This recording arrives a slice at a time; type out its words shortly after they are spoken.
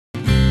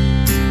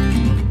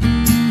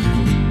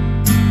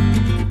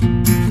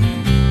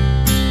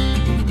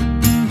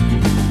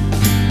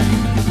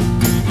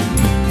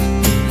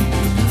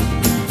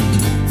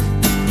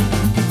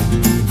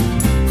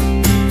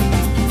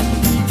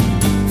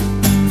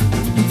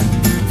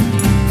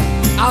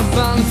I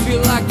finally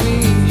feel like me.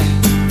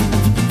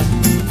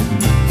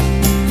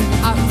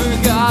 I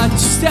forgot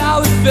just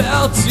how it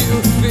felt to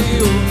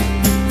feel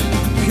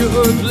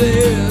pure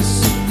bliss,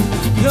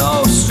 no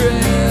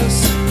stress.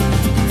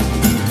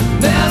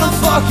 Man, I'm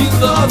fucking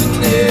loving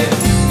this.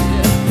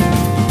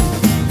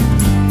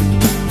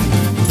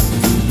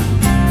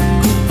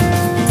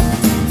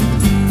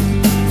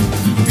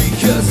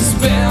 Because I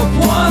spent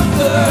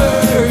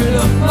 1/3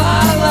 of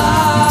my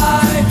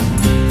life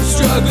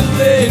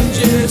struggling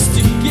just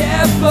to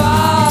get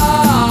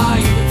by.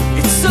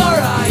 It's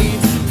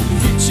alright, the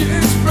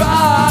future's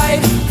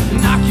bright,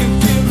 and I can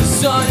feel the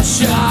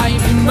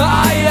sunshine in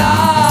my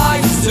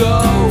eyes. Oh,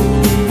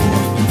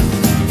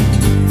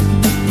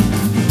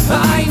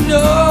 I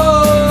know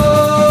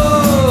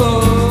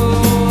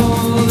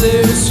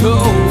there's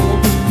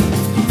hope,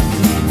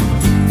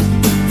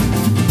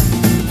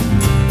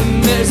 and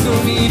there's no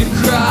need to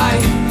cry.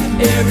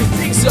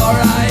 Everything's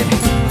alright.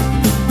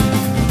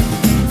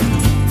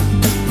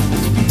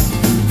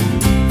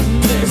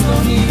 There's no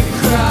need to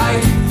cry.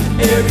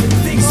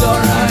 Everything's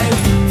alright.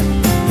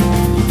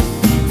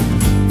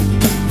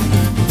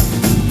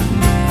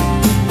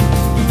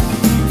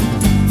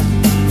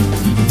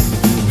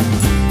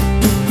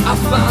 I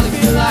finally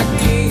feel like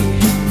me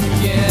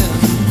again.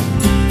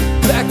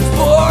 Back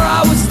before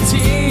I was a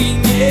teen,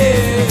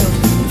 yeah.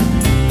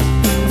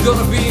 I'm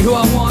gonna be who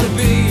I wanna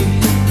be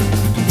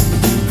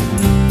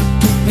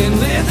and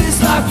live this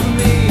life for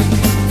me.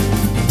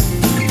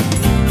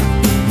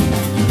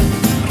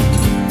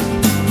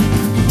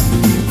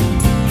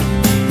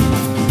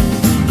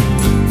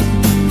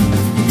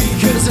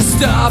 Because I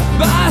stopped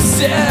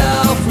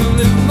myself from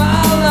living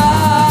my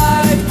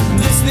life,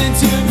 listening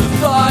to the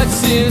thoughts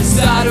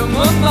inside of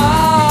my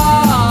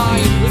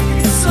mind. But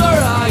it's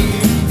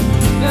alright,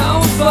 now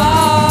I'm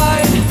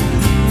fine.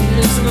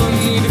 There's no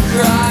need to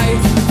cry.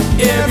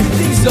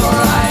 Everything's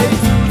alright.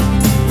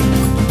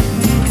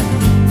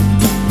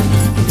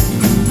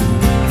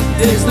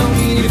 There's no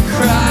need to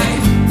cry.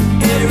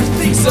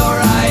 Everything's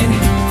alright.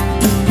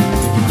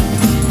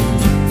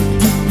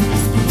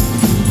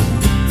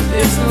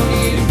 There's no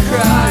need to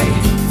cry.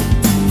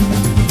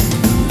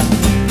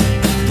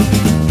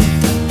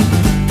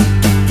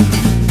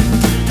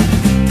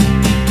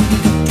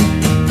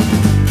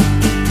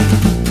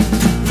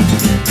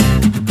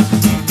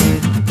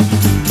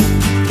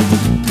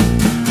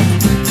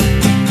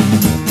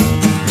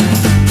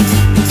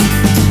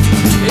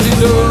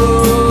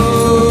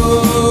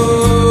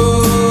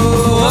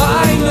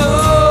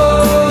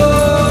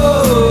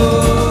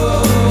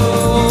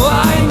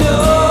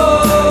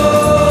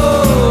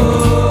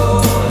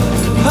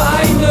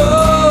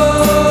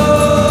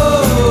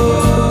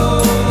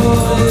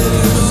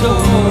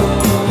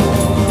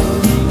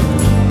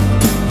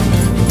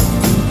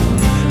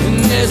 And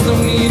there's no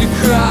need to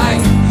cry.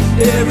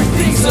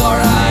 Everything's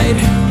alright.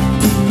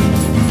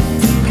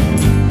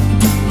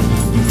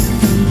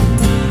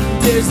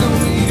 There's no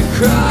need to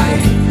cry.